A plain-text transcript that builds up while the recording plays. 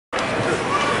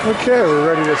Okay, we're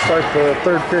ready to start the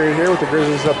third period here with the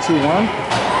Grizzlies up 2-1.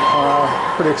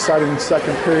 Pretty exciting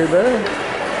second period there.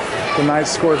 The Knights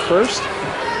scored first.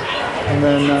 And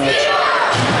then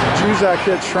Juzak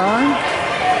hit Shrine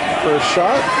for a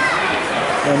shot.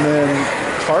 And then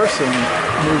Carson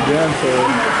moved in for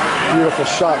a beautiful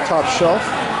shot top shelf.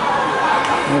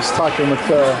 I was talking with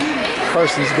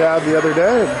Carson's dad the other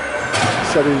day. He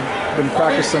said he'd been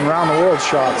practicing around the world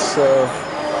shots. So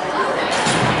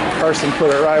Carson put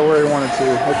it right where he wanted to.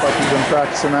 Looked like he's been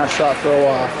practicing that shot for a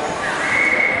while.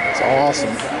 It's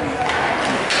awesome.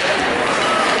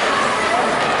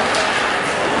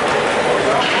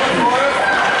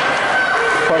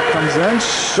 Puck comes in,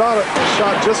 shot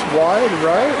just wide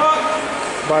right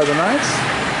by the Knights.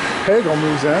 Hagel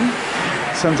moves in,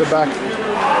 sends it back.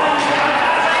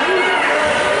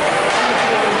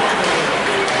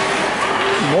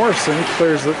 Morrison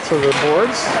clears it to the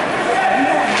boards.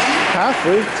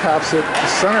 Halfley taps it to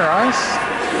center ice.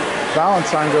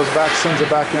 Valentine goes back, sends it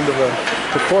back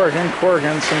to Corrigan.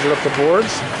 Corrigan sends it up the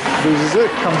boards, loses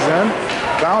it, comes in.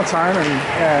 Valentine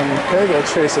and Hagel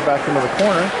chase it back into the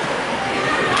corner.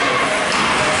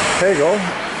 Hagel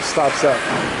stops that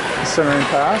centering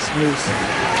pass, moves.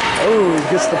 Oh,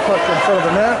 gets the puck in front of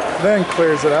the net, then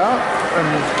clears it out. And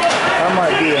that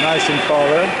might be an icing call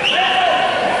there.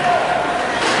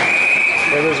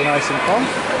 Yeah, there's an icing call.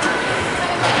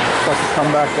 Puck will come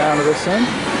back down to this end.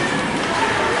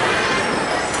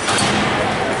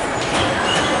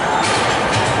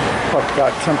 Puck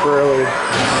got temporarily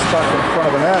stuck in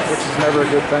front of the net, which is never a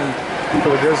good thing for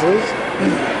the Grizzlies.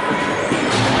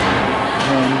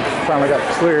 And finally got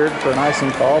cleared for an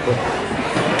icing call, but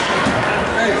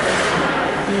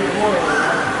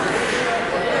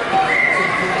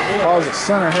pause at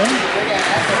center here.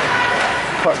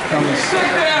 Puck comes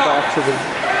back to the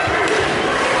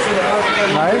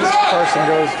Knights. Carson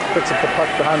picks up the puck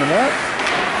behind the net,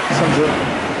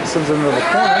 sends it into the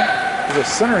corner. There's a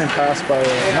centering pass by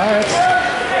the Knights.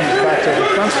 Comes back to the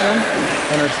defenseman.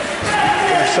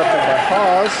 Intercepted by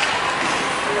Haas.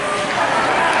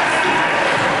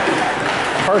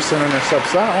 Carson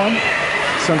intercepts that one.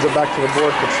 Sends it back to the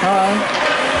board for Trine.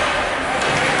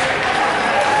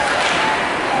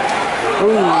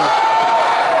 Ooh.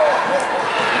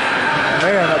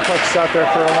 Man, that puck sat there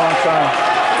for a long time.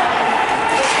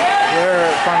 There,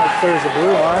 it finally clears the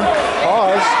blue line.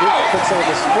 Haas picks up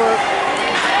the Squirt.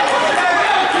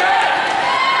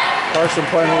 Carson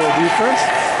playing a little defense.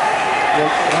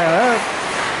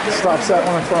 Stops that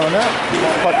one in front of the net.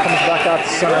 Puck comes back out to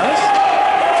center ice.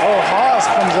 Oh, Haas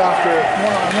comes after it.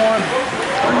 One-on-one.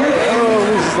 Oh,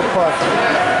 loses the puck.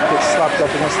 Gets stopped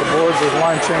up against the boards. There's a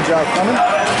line change out coming.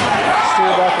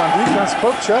 Steer back on defense.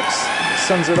 Poke checks.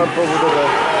 Sends it up over to the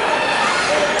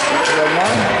red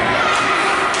line.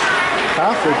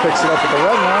 Halfley picks it up at the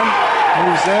red line.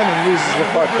 Moves in and loses the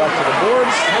puck back to the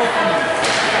boards.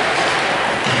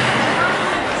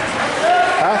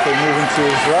 Halfley moving to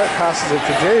his right. Passes it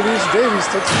to Davies. Davies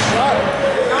takes a shot.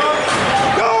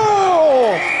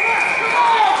 Goal!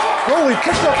 Goalie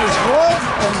picked up his glove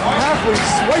and Halfley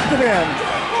swiped it in.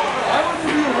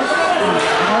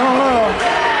 I don't know.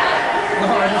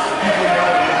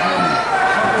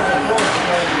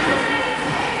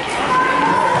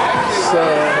 So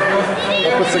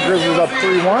that puts the Grizzlies up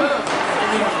 3-1.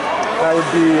 That would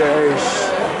be a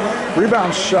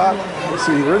rebound shot. Let's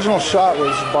see, the original shot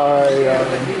was by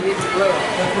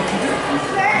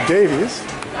Davies,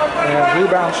 and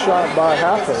rebound shot by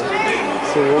Halfley.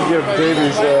 So we'll give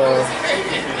Davies an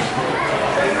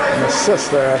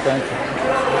assist there, I think.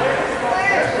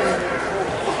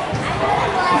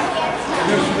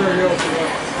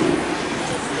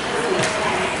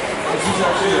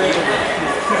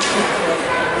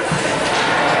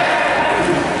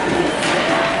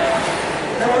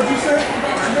 What did you say?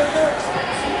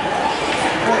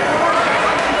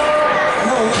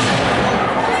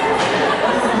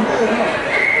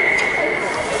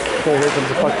 Okay, here comes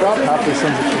the puck drop. Halfley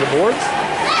sends it to the boards.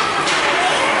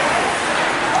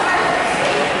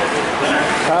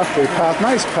 Halfley pass,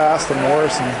 nice pass to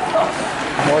Morrison.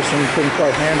 Morrison couldn't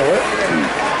quite handle it.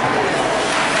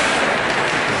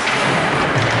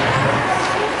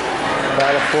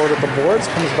 Battle forward at the boards,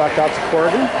 comes back out to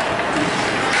Corrigan.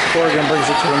 Corrigan brings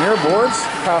it to the near boards,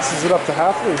 passes it up to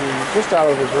Halfley, who's just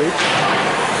out of his reach.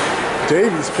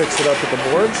 Davies picks it up at the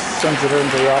boards, sends it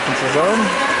into the offensive zone.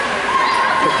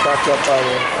 Picked back up by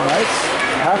the Knights.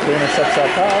 Halfley intercepts that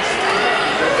pass.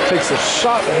 Takes a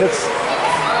shot that hits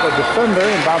the defender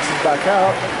and bounces back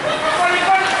out.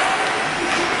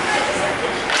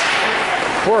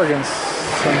 Corrigan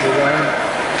sends it in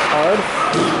hard.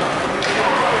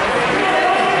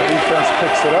 The defense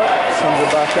picks it up, sends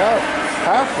it back out.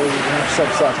 Halfway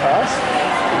intercepts that pass.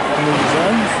 Moves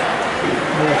in.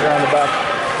 Moves around the back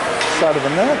side of the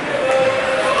net.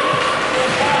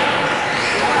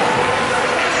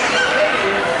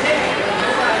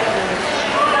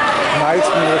 Knights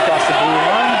move across the blue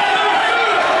line.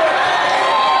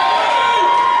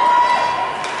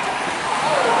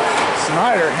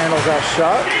 Snyder handles that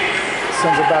shot.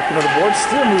 Sends it back into the board.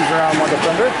 Still moves around one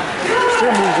defender.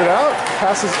 Still moves it out.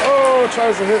 Passes. Oh,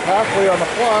 tries to hit halfway on the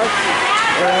fly.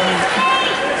 And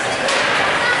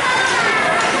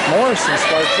Morrison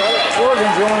spikes at it.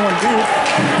 Oregon's the only one deep.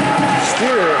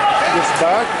 Steer gets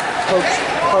back.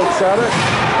 Pokes at it.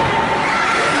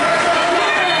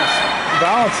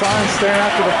 Valentine staying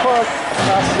after the puck.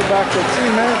 Passes it back to a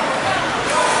teammate.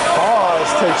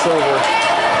 Pause takes over.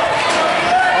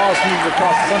 Pause moves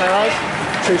across the center ice.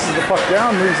 Chases the puck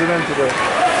down, moves it into the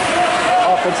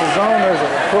offensive zone. There's a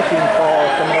hooking call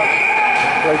coming up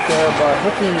right there by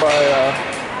hooking by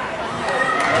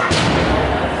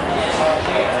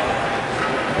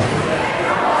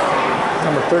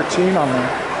number 13 on the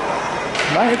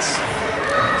Knights.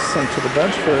 Sent to the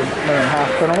bench for a minute and a half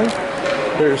penalty.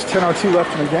 There's 10:02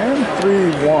 left in the game.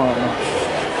 3-1.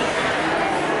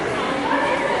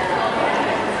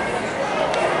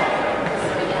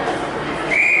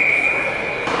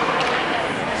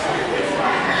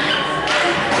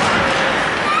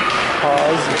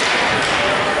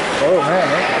 Oh man,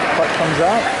 that puck comes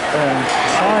out and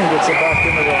Stein gets it back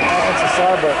into the offensive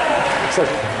side, but looks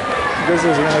like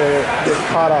Grizzlies are going to get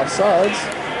caught off sides.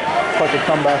 Puck will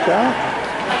come back out.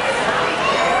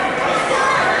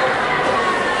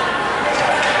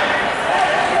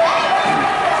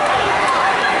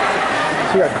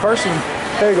 So we got Carson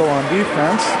Hagel on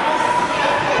defense.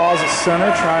 Pause at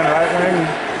center, trying right wing.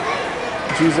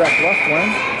 Juzak left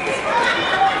wing.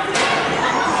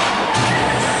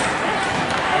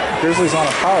 Grizzlies on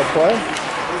a power play.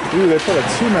 Ooh, they put a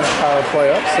 2-minute power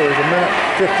play up, so there's a minute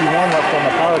 51 left on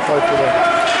the power play for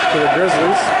the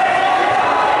Grizzlies.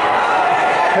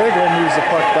 Hagel moves the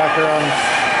puck back around,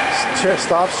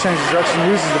 stops, changes direction,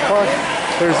 uses the puck.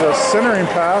 There's a centering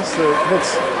pass that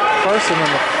hits Carson in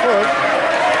the foot.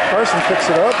 Carson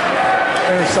picks it up,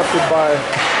 intercepted by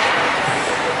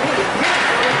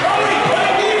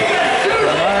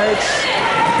the Knights.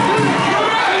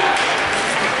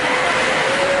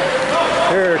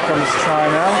 Here comes Trine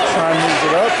now. Trine moves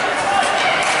it up.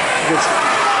 Gets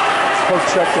poke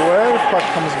checked away. Puck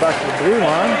comes back to the blue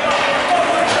line.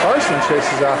 Carson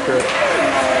chases after it.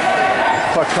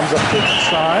 Puck comes up to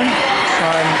Trine.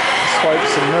 Trine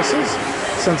swipes and misses.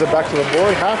 Sends it back to the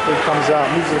board. Halfley comes out,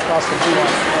 moves it across the blue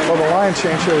line. Well, the line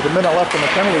change here with a minute left on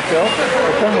the penalty kill.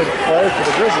 The penalty play for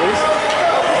the Grizzlies.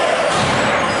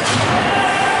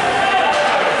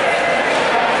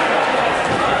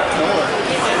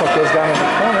 Goes down in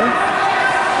the corner.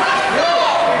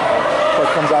 Puck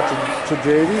comes out to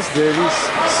Davies. Davies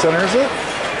centers it.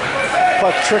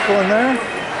 Puck trickling there.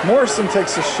 Morrison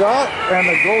takes a shot, and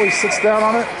the goalie sits down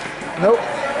on it. Nope.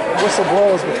 Whistle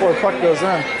blows before the puck goes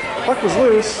in. Puck was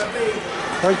loose. I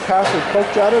think Cassidy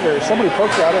poked at it, or somebody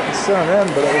poked at it and sent it in,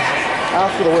 but it was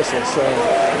after the whistle. So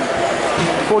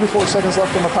 44 seconds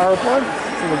left on the power play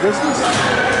for the Grizzlies.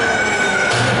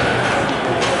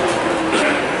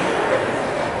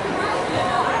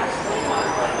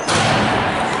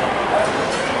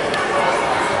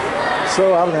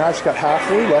 So out of the Knights got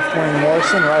Halfley, left wing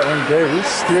Morrison, right wing Davies,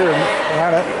 Steer and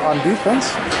Lanet on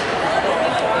defense.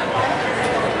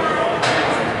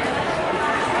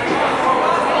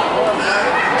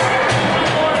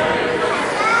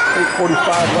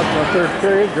 8:45 left in the third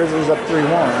period. Grizzlies up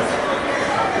 3-1.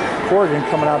 Corrigan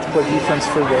coming out to play defense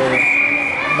for the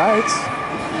Knights.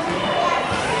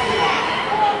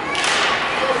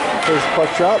 There's a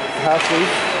puck drop. Halfley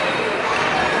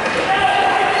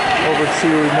over to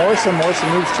Morrison. Morrison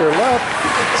moves to her left.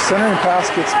 Centering pass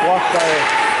gets blocked by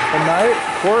a Knight.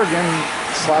 Corrigan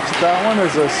slaps at that one.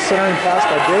 There's a centering pass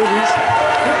by Davies.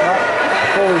 Not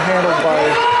fully handled by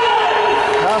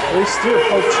Halfley. Steer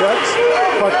poke checks.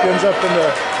 Puck ends up into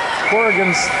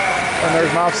Corrigan's, and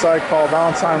there's an offside call.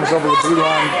 Valentine was over the blue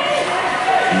line.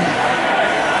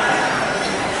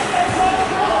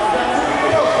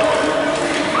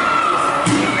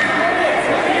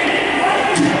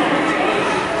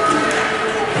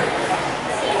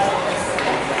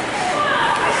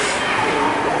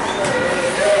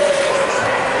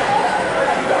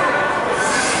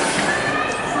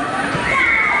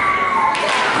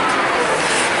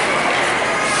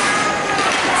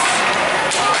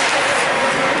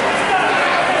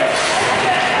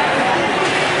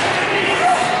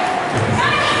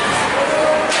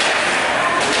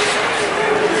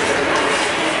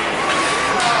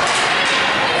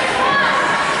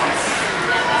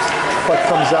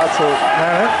 moves out to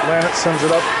Lanet. Lanet sends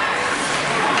it up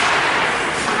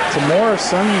to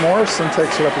Morrison. Morrison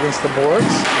takes it up against the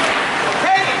boards.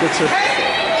 Gets her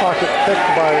pocket picked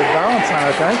by Valentine,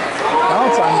 I think.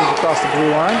 Valentine moves across the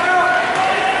blue line.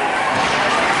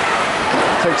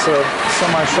 Takes a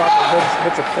semi-shot that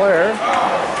hits a player.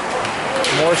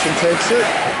 Morrison takes it.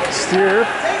 Steer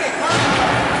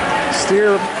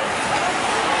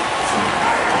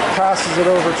passes it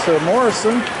over to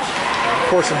Morrison,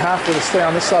 forcing Halfway to stay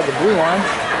on this side of the blue line.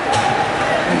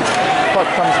 Puck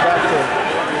comes back to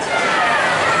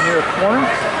near corner.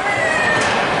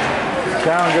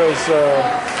 Down goes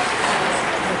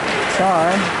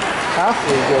Time.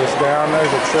 Halfway goes down.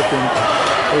 There's a tripping.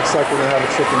 Looks like we're going to have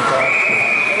a tripping call.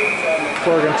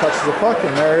 Corrigan touches the puck,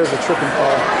 and there is a tripping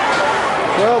call.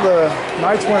 Well, the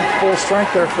Knights went full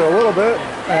strength there for a little bit,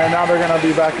 and now they're going to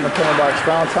be back in the penalty box.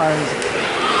 Valentine's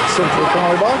sent to the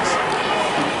penalty box.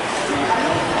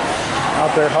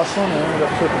 Out there hustling and ended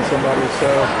up tripping somebody, so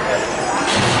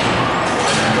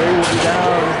they will be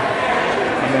down.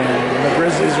 And the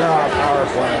Grizzlies are on a power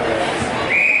play.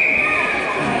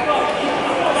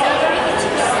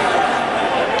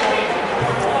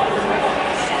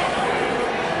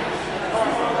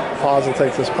 Paz will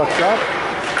take this puck drop.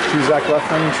 Cusack left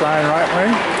wing, trying right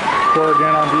wing.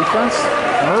 Corrigan on defense.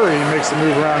 Murray makes the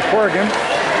move around Corrigan.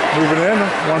 Moving in,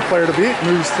 one player to beat,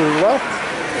 moves to the left,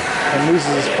 and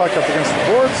loses his puck up against the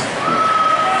boards.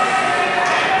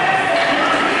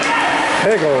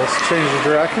 Pagels changes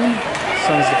direction,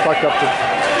 sends the puck up to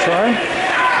Trine.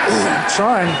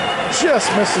 Trine just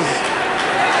misses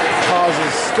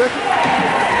Paz's stick,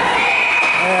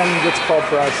 and gets called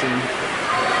for icing.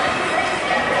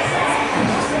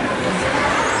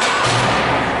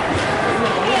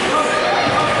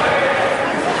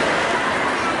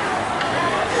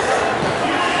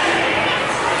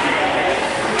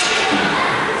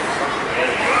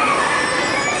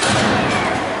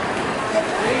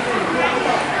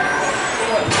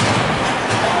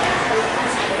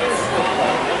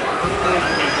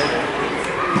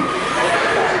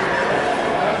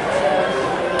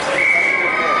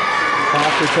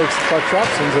 Takes the puck drop,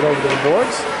 sends it over to the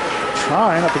boards.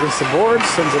 Trine up against the boards,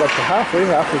 sends it up to Halfley.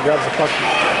 Halfley grabs the puck,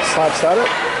 slaps at it.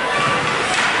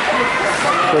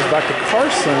 Goes back to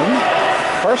Carson.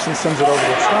 Carson sends it over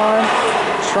to Trine.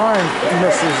 Trine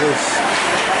misses his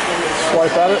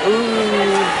swipe at it.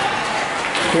 Ooh,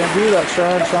 can't do that,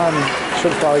 Trine. Trine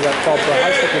should have probably got called for a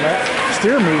high stick in that.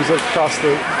 Steer moves across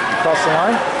the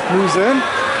line, moves in,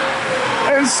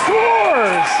 and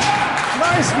scores!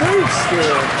 Nice move,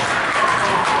 Steer.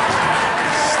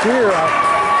 Steer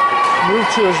moved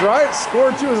to his right,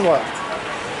 scored to his left.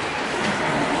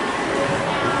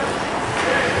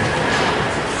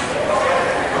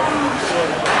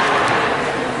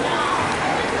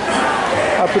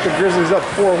 I put the Grizzlies up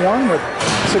 4-1 with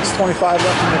 6:25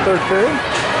 left in the third period.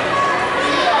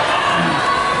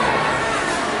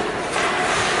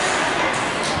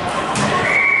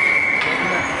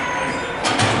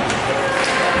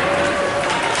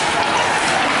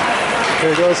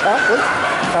 Here goes Halfley.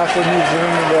 Halfley moves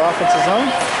into the offensive zone.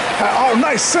 Oh,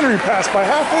 nice centering pass by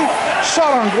Halfley.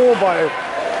 Shot on goal by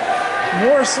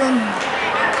Morrison.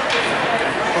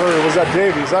 Or was that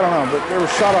Davies? I don't know, but there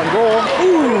was shot on goal.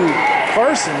 Ooh,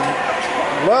 Carson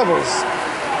levels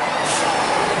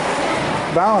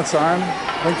Valentine.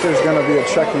 I think there's going to be a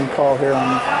checking call here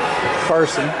on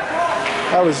Carson.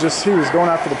 That was just, he was going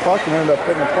after the puck and ended up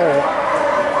hitting the player.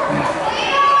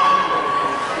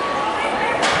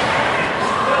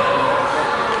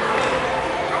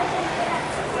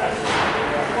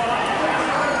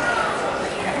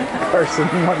 Carson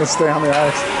wanting to stay on the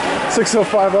ice.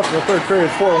 6:05 left in the third period,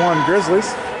 4-1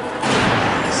 Grizzlies.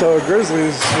 So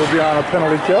Grizzlies will be on a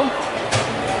penalty kill.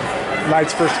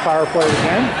 Knights' first power play of the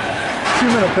game.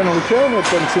 2-minute penalty kill. We're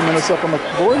putting 2 minutes up on the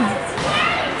board.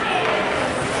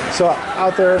 So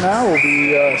out there now will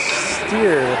be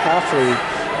Steer, Halfley,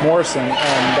 Morrison,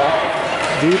 and back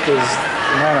deep is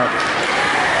Lanet.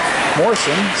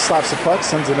 Morrison slaps the puck,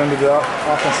 sends it into the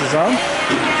offensive zone.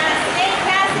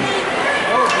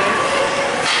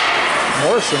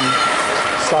 Morrison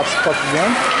stops the puck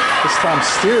again. This time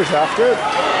Steer's after it.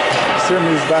 Steer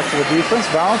moves back to the defense.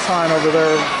 Valentine over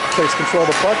there takes control of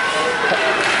the puck.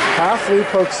 Halfley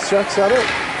checks at it.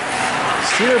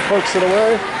 Steer pokes it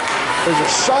away. There's a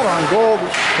shot on goal.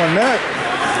 Lanet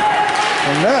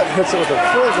hits it with a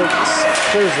foot. It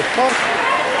clears the puck.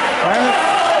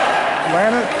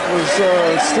 Lanet was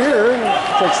Steer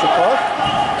takes the puck,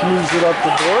 moves it up the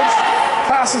boards.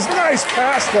 Passes, nice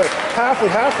pass to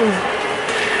Halfley.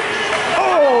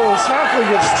 Halfley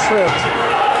gets tripped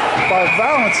by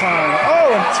Valentine.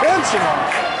 Oh, intentional.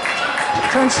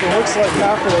 Tension. Looks like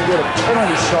Halfley will get a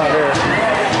penalty shot here.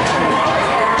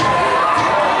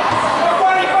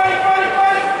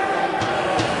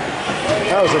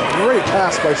 That was a great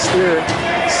pass by Squirt.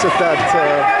 Sit that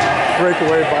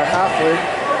breakaway by Halfley.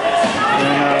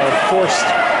 And forced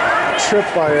trip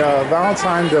by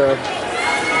Valentine to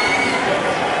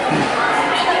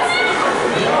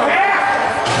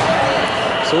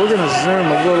so we're going to zoom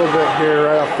a little bit here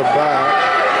right off the bat.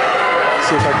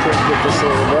 See if I can't get this a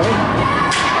little better.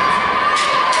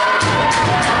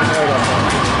 Right up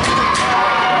there.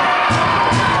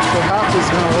 So Halfley's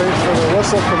going to wait for the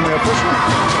whistle from the official.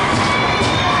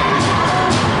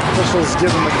 Official's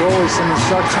giving the goalie some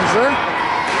instructions there.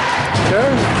 Okay,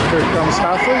 here comes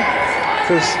Halfley.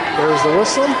 There's the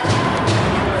whistle.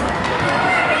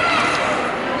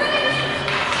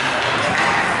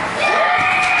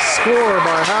 Score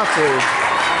by Halfley.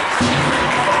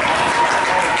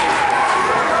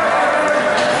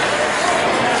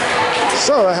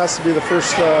 So that has to be the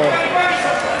first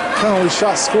penalty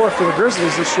shot score for the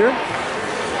Grizzlies this year.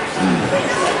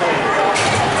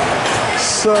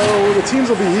 So the teams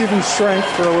will be even strength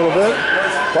for a little bit.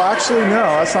 Well, actually, no,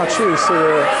 that's not true.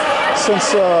 So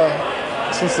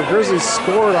since the Grizzlies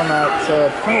scored on that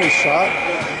penalty shot,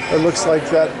 it looks like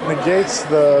that negates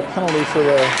the penalty for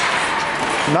the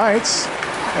Knights,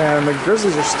 and the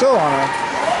Grizzlies are still on a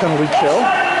penalty kill.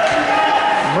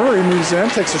 Murray moves in,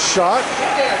 takes a shot.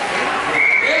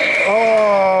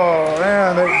 Oh,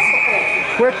 man,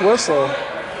 quick whistle.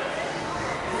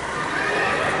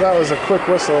 That was a quick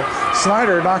whistle.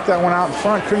 Snyder knocked that one out in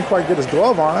front, couldn't quite get his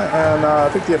glove on it, and I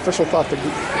think the official thought that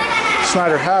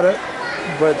Snyder had it,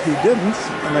 but he didn't,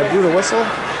 and they blew the whistle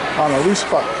on a loose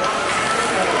puck.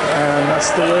 And that's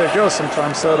the way it goes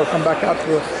sometimes, so it'll come back out to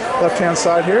the left-hand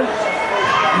side here.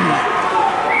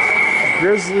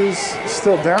 Grizzlies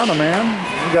still down a man.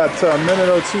 We got a minute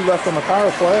 02 left on the power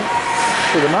play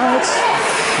for the Knights.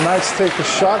 Knights take the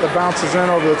shot that bounces in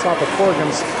over the top of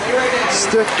Corrigan's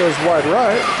stick, goes wide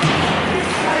right.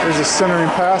 There's a centering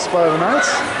pass by the Knights.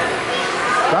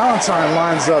 Valentine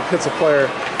lines up, hits a player.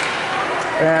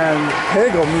 And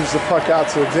Hagel moves the puck out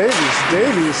to Davies.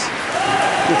 Davies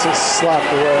gets it slapped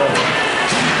away.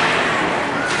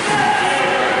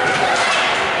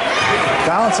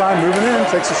 Valentine moving in,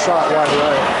 takes a shot wide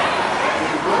right.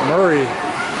 Murray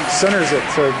centers it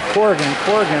to Corrigan.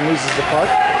 Corrigan loses the puck.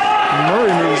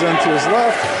 Murray moves into his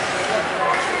left.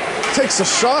 Takes a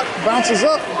shot, bounces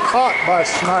up, caught by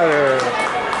Snyder.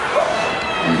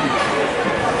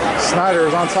 Snyder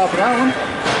is on top of that one.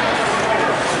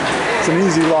 It's an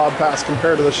easy lob pass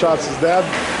compared to the shots his dad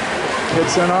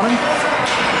hits in on him.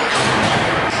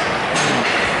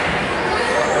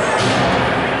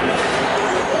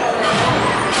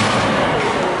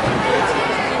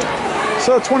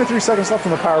 So 23 seconds left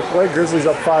in the power play. Grizzlies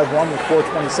up 5-1 with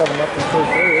 4:27 left in the third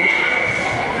period.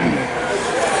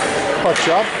 Puck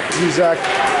drop. Zuzak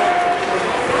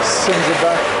sends it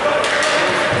back.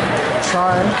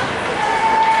 Trying.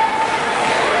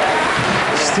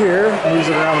 Steer moves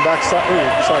it around the backside.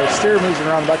 Steer moves it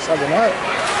around the backside of the net.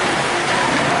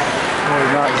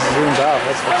 He's not zoomed out.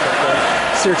 That's what's up there.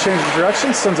 Steer changes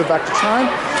direction, sends it back to Trine.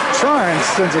 Trine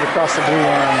sends it across the blue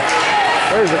line.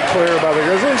 There's a clear by the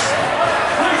Grizzlies.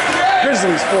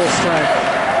 Grizzlies full strength.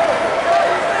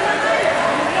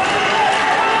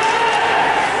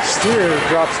 Steer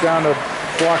drops down to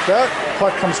block that.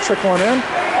 Puck comes trickling in.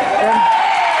 And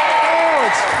oh,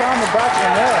 it's down the back of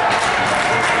the net.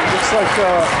 Looks like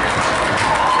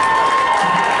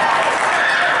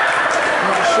I'm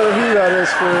not sure who that is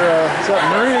for. Is that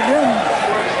Murray again?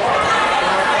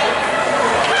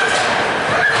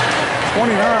 29.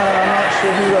 I'm not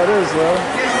sure who that is though.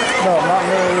 No, not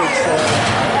Murray.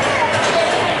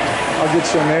 I'll get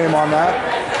you a name on that.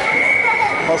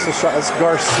 Also shot, it's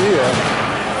Garcia.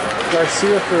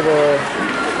 Garcia for the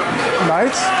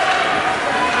Knights.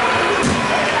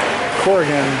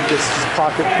 Corrigan gets his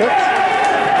pocket picked.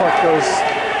 Puck goes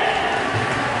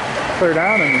clear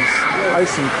down and he's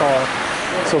icing call.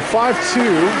 So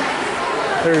 5-2.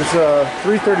 There's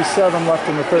 3:37 left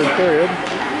in the third period.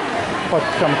 Puck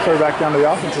come clear back down to the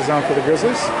offensive zone for the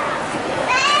Grizzlies.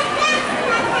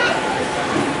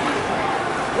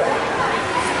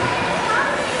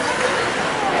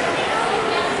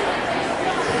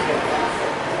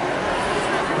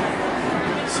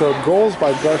 So goals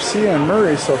by Garcia and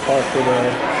Murray so far for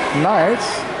the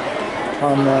Knights.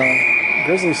 On the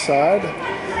Grizzlies side,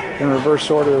 in reverse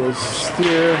order, was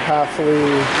Steer,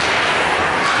 Halfley,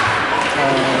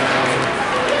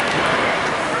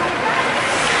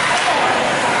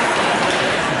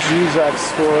 Zuzak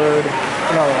scored.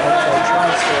 No,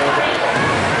 I'm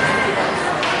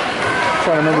sorry,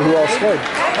 trying to remember who else scored.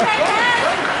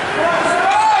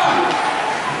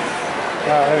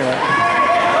 Anyway, a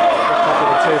couple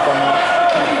of tape on that.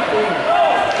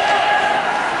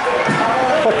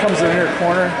 Puck comes in the near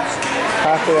corner,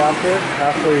 halfway after it,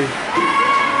 halfway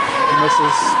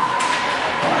misses.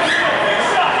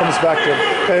 Comes back to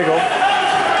Pagel.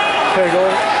 Pagel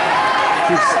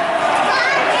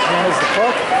handles the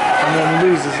puck and then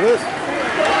loses it.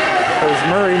 As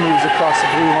Murray moves across the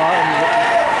blue line.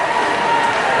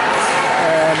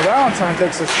 And Valentine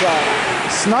takes a shot.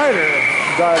 Snyder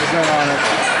dives in on it.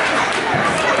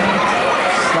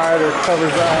 Snyder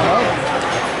covers that one up.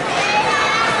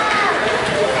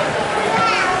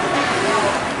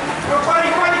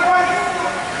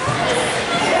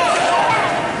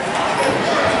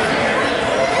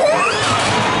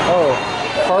 Oh,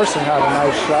 Carson had a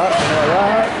nice shot.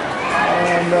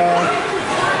 And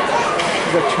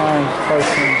good trying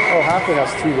Carson. Oh, Halfway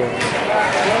has 2 goals.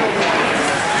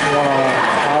 One on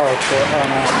our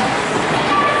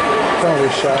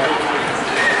penalty shot.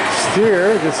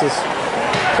 Steer gets this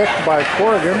picked by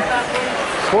Corrigan.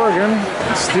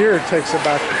 Steer takes it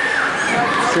back.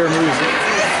 Steer moves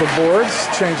the boards,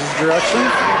 changes direction.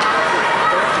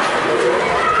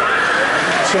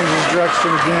 Changes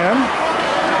direction again.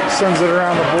 Sends it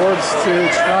around the boards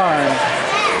to Trine.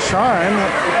 Trine,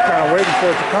 kind of waiting for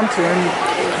it to come to him,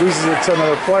 loses it to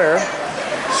another player.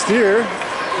 Steer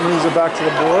moves it back to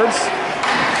the boards.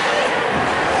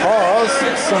 Pause,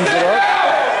 sends it up.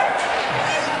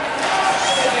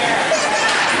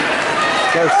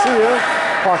 Garcia,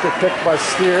 pocket picked by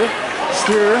Steer.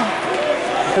 Steer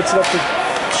hits it up to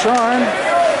Trine.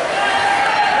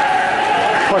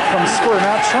 Puck comes squirting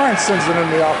out. Trine sends it in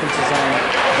the offensive zone.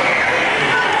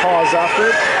 Pause after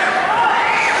it.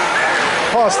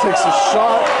 Pause takes a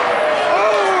shot.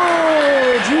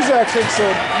 Oh! Juzak takes a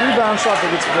rebound shot that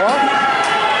gets blocked.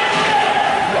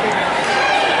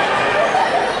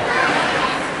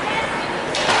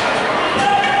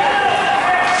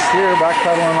 Steer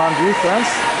backpedaling on defense.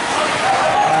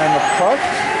 And the puck.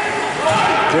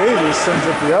 Davies sends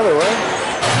it the other way.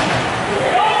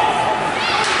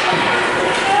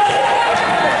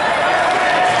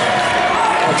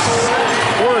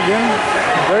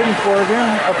 Braden Corrigan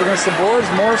up against the boards.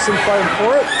 Morrison fighting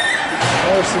for it.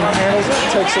 Morrison handles it,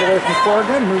 takes it away from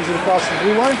Corrigan, moves it across the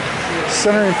blue line.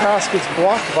 Centering pass gets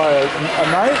blocked by a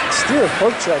Knight. Steer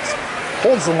poke checks,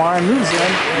 holds the line, moves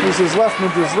in, moves his left,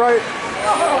 moves his right,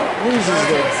 loses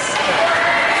the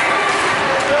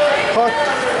puck,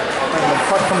 and the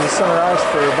puck comes to center ice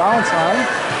for Valentine.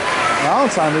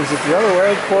 Valentine moves it the other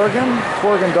way.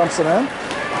 Corrigan dumps it in.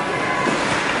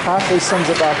 Halfway sends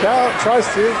it back out, tries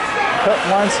to. Cut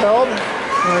line's held,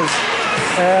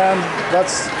 and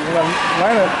that's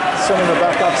Lanet sending it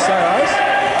back off center ice.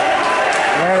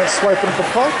 Lanet swiping at the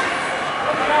puck.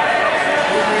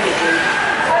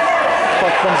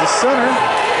 Puck comes to center.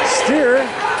 Steer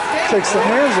takes the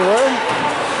hands away.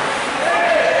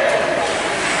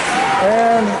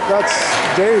 And that's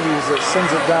Davies that sends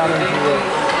it down into the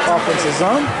offensive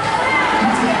zone.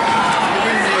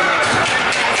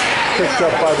 Picked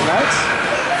up by the Knights.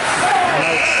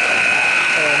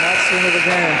 Into the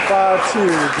game, 5-2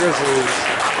 Grizzlies.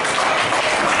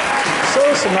 So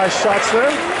some nice shots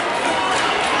there.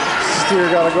 Steer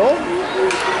got a goal.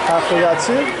 Halfway got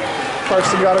 2.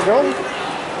 Clarkson got a goal.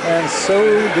 And so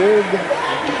did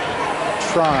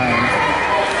Trine.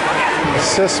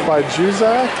 Assist by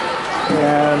Juzak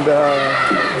and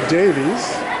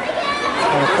Davies.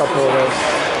 And a couple of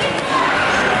those.